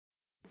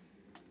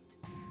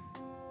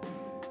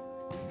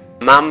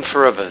man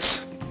for others.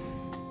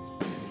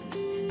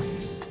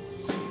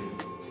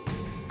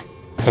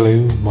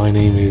 Hello, my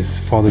name is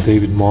Father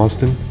David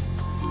Marsden.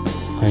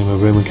 I am a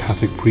Roman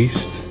Catholic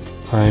priest.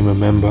 I am a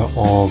member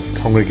of a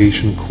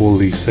congregation called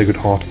the Sacred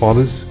Heart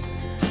Fathers,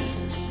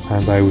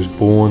 and I was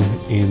born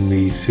in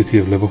the city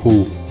of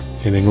Liverpool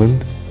in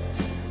England,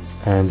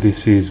 and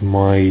this is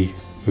my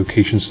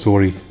vocation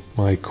story,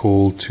 my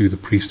call to the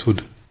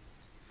priesthood.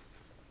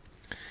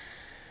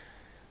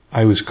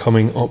 I was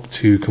coming up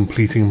to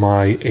completing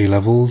my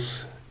A-levels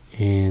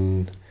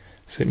in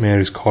St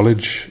Mary's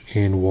College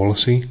in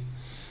Wallasey,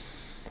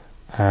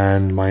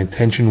 and my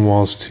intention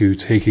was to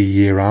take a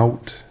year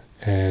out,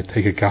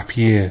 take a gap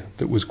year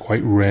that was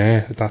quite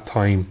rare at that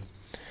time.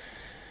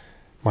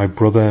 My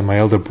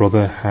elder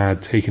brother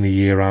had taken a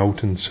year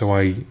out, and so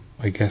I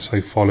guess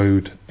I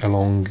followed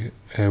along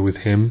with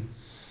him.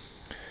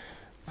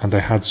 And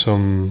I had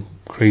some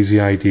crazy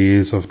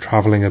ideas of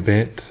travelling a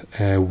bit,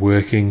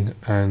 working,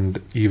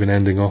 and even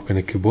ending up in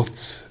a kibbutz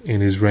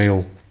in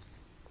Israel.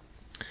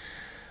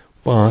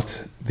 But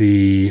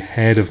the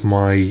head of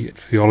my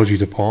theology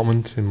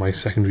department in my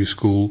secondary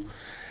school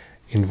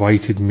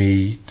invited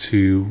me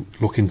to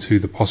look into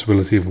the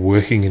possibility of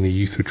working in a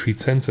youth retreat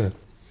centre.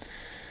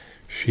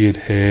 She had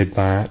heard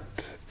that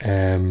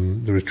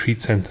the retreat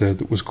centre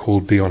that was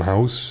called Dion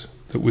House,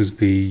 that was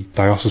the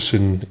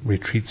diocesan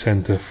retreat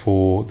centre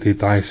for the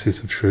Diocese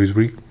of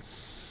Shrewsbury,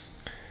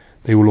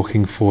 they were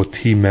looking for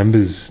team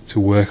members to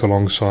work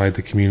alongside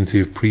the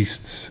community of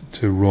priests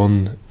to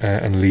run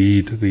and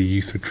lead the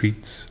youth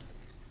retreats.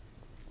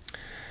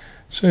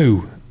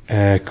 So,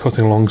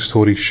 cutting a long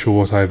story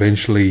short, I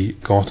eventually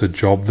got a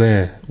job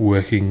there,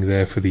 working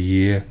there for the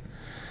year.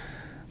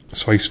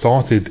 So I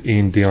started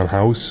in Dion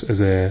House as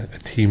a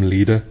team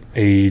leader,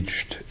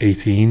 aged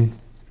 18,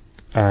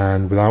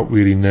 and without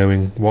really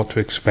knowing what to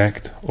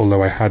expect,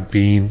 although I had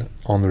been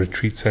on the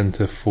retreat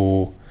centre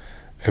for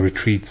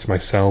retreats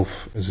myself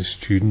as a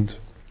student.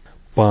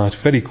 But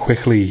very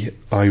quickly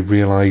I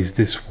realised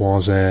this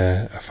was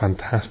a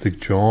fantastic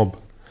job,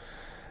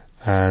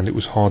 and it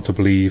was hard to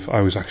believe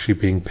I was actually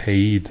being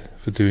paid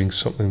for doing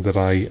something that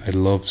I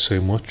loved so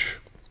much.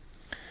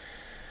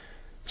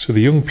 So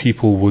the young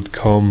people would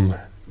come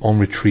on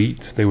retreat.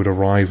 They would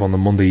arrive on the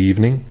Monday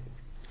evening.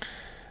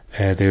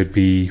 They would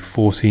be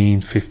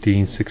 14,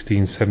 15,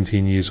 16,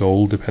 17 years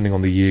old, depending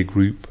on the year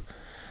group.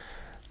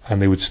 And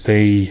they would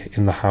stay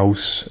in the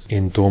house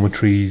in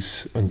dormitories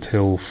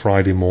until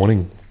Friday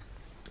morning.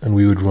 And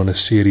we would run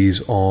a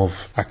series of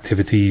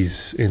activities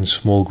in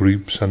small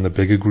groups and the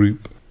bigger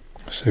group.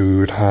 So we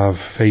would have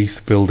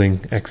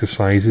faith-building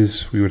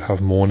exercises. We would have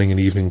morning and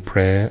evening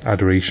prayer,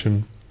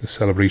 adoration, the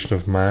celebration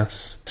of Mass,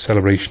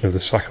 celebration of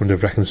the Sacrament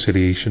of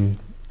Reconciliation,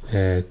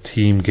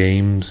 team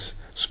games,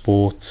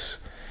 sports,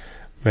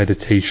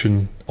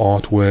 meditation,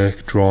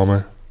 artwork,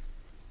 drama,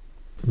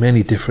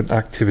 many different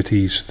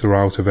activities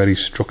throughout a very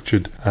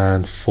structured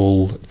and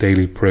full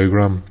daily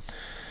programme.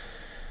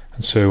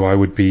 And so I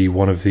would be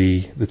one of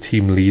the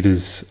team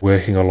leaders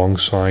working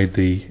alongside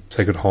the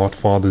Sacred Heart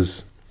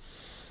Fathers.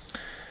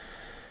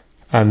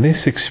 And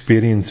this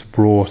experience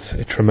brought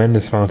a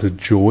tremendous amount of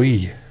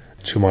joy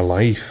to my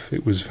life.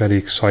 It was very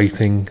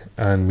exciting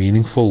and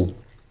meaningful.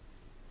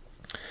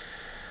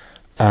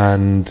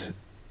 And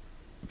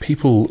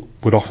people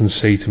would often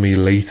say to me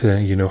later,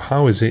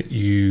 how is it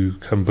you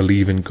can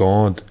believe in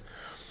God?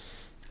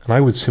 And I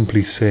would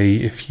simply say,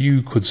 if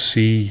you could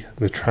see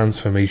the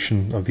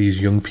transformation of these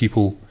young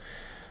people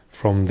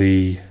from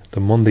the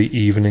Monday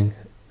evening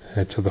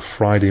to the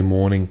Friday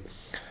morning,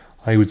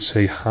 I would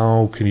say,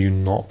 how can you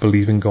not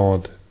believe in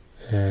God?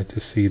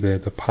 To see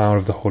the power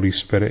of the Holy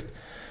Spirit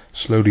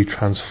slowly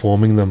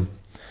transforming them.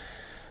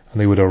 And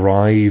they would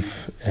arrive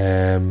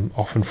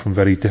often from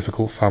very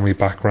difficult family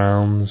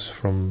backgrounds,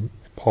 from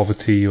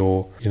poverty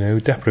or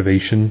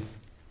deprivation,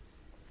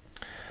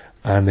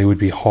 and they would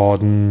be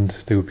hardened.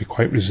 They would be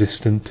quite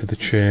resistant to the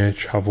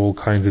church, have all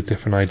kinds of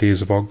different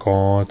ideas about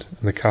God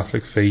and the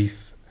Catholic faith,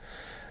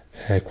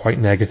 quite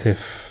negative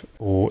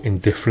or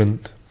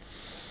indifferent.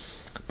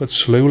 But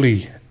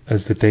slowly,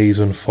 as the days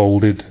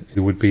unfolded,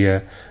 there would be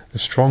a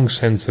strong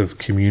sense of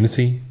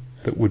community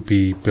that would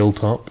be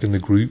built up in the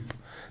group.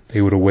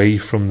 They were away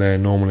from their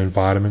normal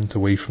environment,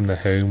 away from their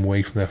home,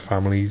 away from their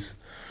families.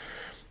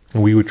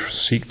 And we would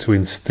seek to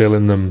instill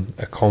in them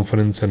a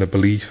confidence and a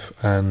belief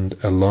and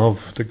a love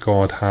that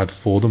God had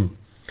for them,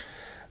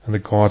 and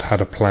that God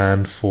had a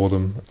plan for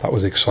them. That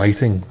was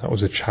exciting. That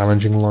was a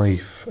challenging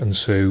life. And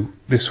so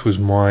this was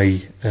my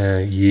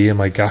year,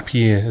 my gap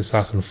year, as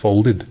that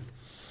unfolded.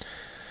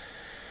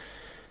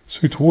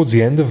 So towards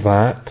the end of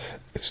that,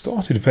 it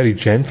started very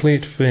gently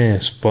at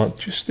first, but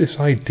just this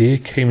idea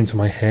came into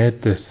my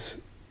head that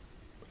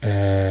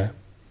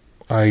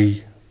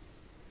I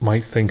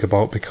might think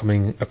about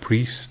becoming a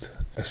priest,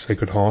 a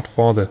Sacred Heart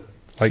Father,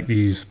 like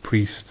these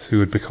priests who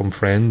had become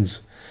friends.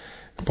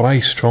 But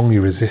I strongly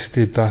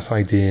resisted that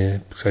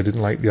idea because I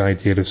didn't like the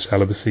idea of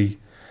celibacy.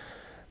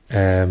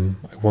 I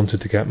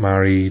wanted to get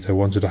married, I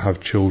wanted to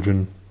have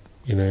children,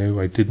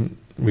 I didn't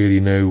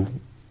really know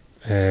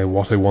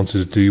what I wanted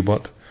to do,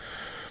 but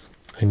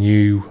I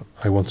knew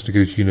I wanted to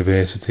go to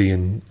university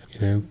and,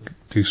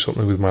 do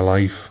something with my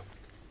life.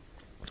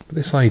 But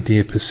this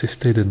idea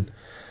persisted, and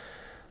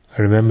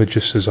I remember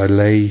just as I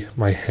lay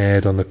my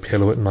head on the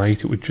pillow at night,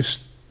 it would just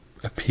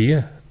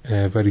appear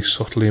very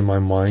subtly in my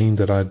mind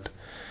that I'd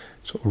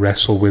sort of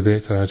wrestle with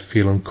it, and I'd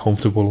feel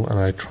uncomfortable, and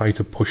I'd try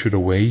to push it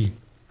away.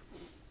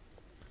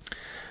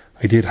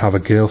 I did have a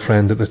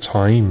girlfriend at the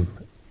time,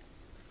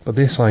 but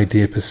this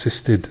idea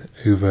persisted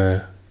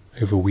over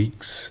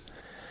weeks.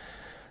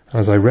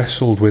 As I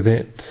wrestled with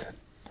it,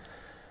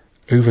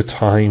 over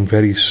time,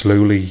 very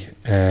slowly,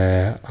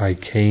 I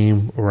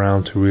came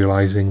around to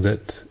realizing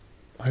that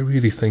I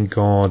really think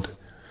God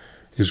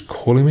is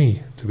calling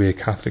me to be a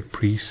Catholic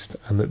priest,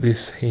 and that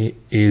this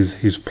is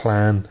His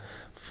plan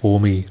for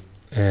me.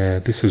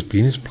 This has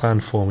been His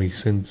plan for me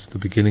since the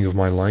beginning of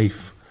my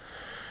life.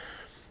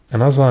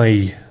 And as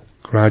I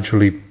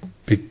gradually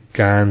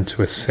began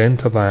to ascend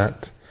to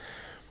that,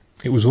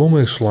 it was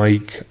almost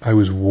like I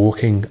was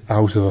walking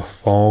out of a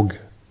fog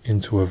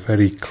into a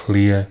very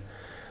clear,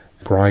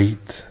 bright,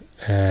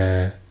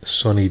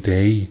 sunny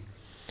day,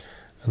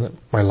 and that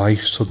my life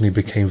suddenly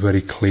became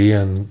very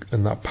clear,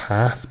 and that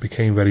path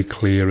became very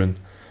clear. And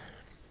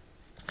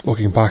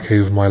looking back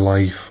over my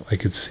life, I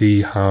could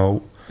see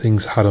how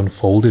things had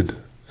unfolded.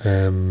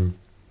 As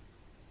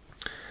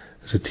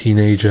a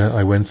teenager,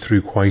 I went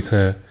through quite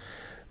a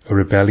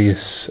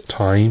rebellious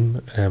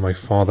time. My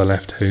father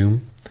left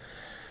home.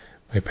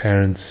 My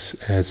parents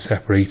had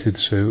separated,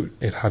 so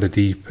it had a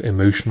deep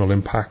emotional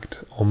impact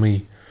on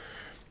me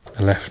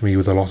and left me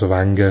with a lot of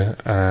anger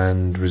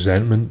and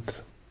resentment.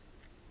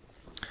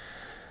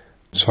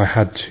 So I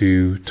had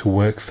to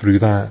work through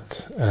that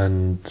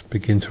and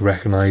begin to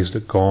recognize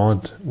that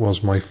God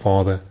was my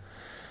Father,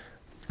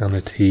 and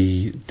that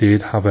He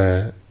did have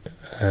a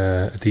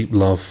deep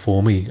love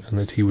for me, and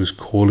that He was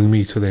calling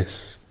me to this.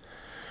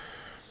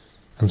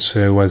 And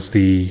so as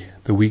the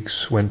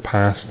weeks went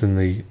past and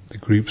the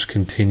groups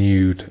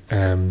continued,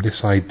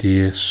 this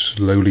idea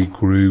slowly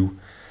grew,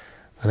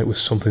 and it was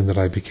something that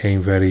I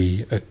became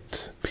very at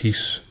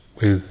peace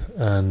with,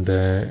 and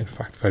in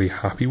fact very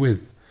happy with.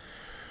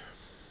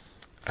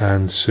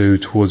 And so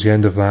towards the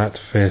end of that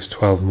first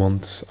 12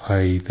 months,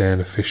 I then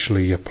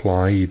officially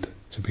applied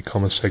to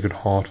become a Sacred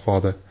Heart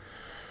Father,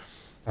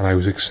 and I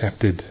was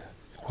accepted,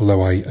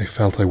 although I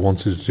felt I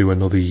wanted to do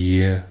another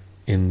year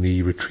in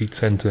the retreat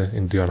centre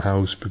in Dion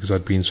House, because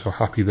I'd been so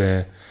happy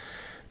there,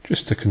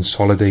 just to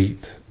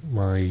consolidate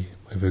my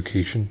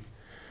vocation.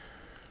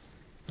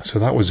 So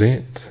that was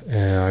it.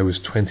 I was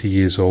 20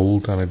 years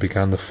old, and I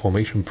began the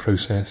formation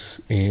process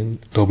in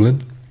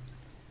Dublin,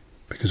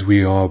 because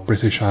we are a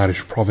British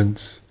Irish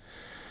province,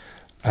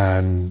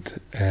 and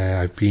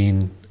I've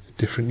been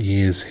different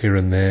years here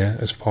and there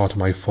as part of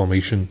my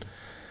formation,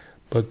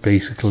 but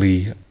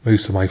basically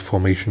most of my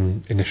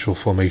initial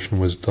formation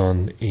was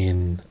done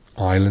in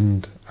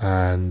Ireland,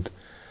 and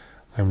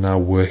I'm now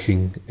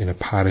working in a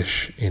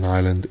parish in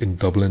Ireland, in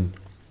Dublin,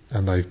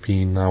 and I've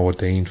been now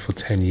ordained for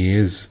 10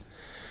 years,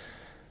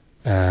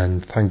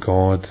 and thank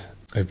God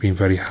I've been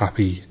very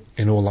happy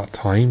in all that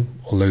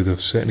time, although there've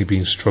certainly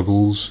been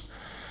struggles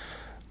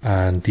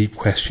and deep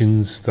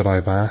questions that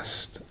I've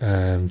asked,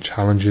 and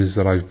challenges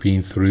that I've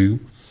been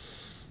through.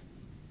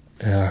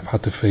 I've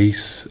had to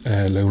face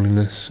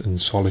loneliness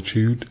and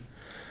solitude,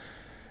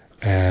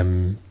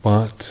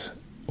 but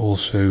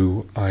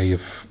also I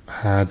have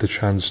had the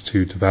chance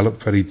to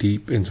develop very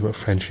deep, intimate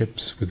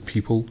friendships with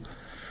people,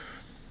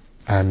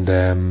 and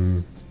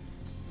I'm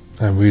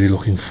really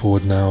looking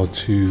forward now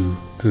to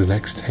the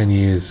next 10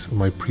 years of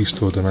my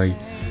priesthood, and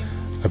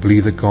I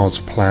believe that God's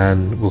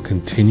plan will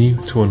continue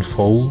to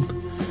unfold,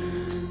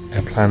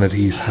 a plan that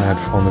He's had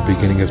from the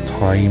beginning of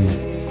time,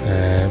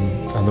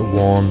 and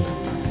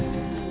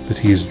that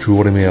He is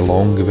drawing me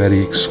along a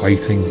very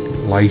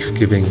exciting,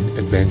 life-giving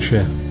adventure,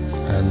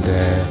 and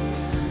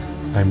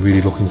I'm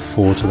really looking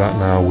forward to that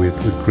now with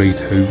great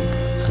hope,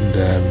 and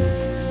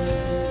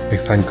I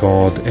thank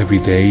God every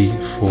day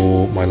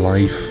for my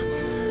life,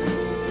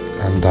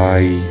 and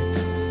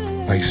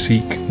I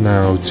seek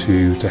now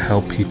to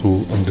help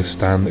people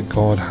understand that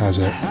God has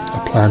a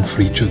plan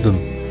for each of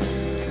them.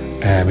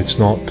 It's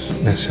not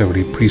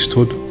necessarily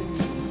priesthood,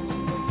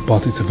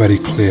 but it's a very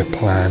clear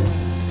plan,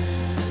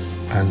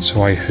 and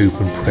so I hope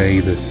and pray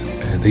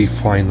that they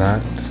find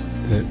that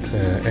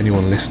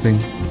anyone listening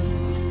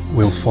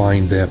will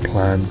find their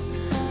plan,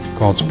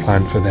 God's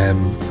plan for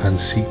them, and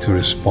seek to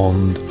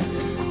respond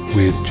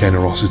with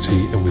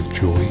generosity and with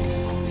joy.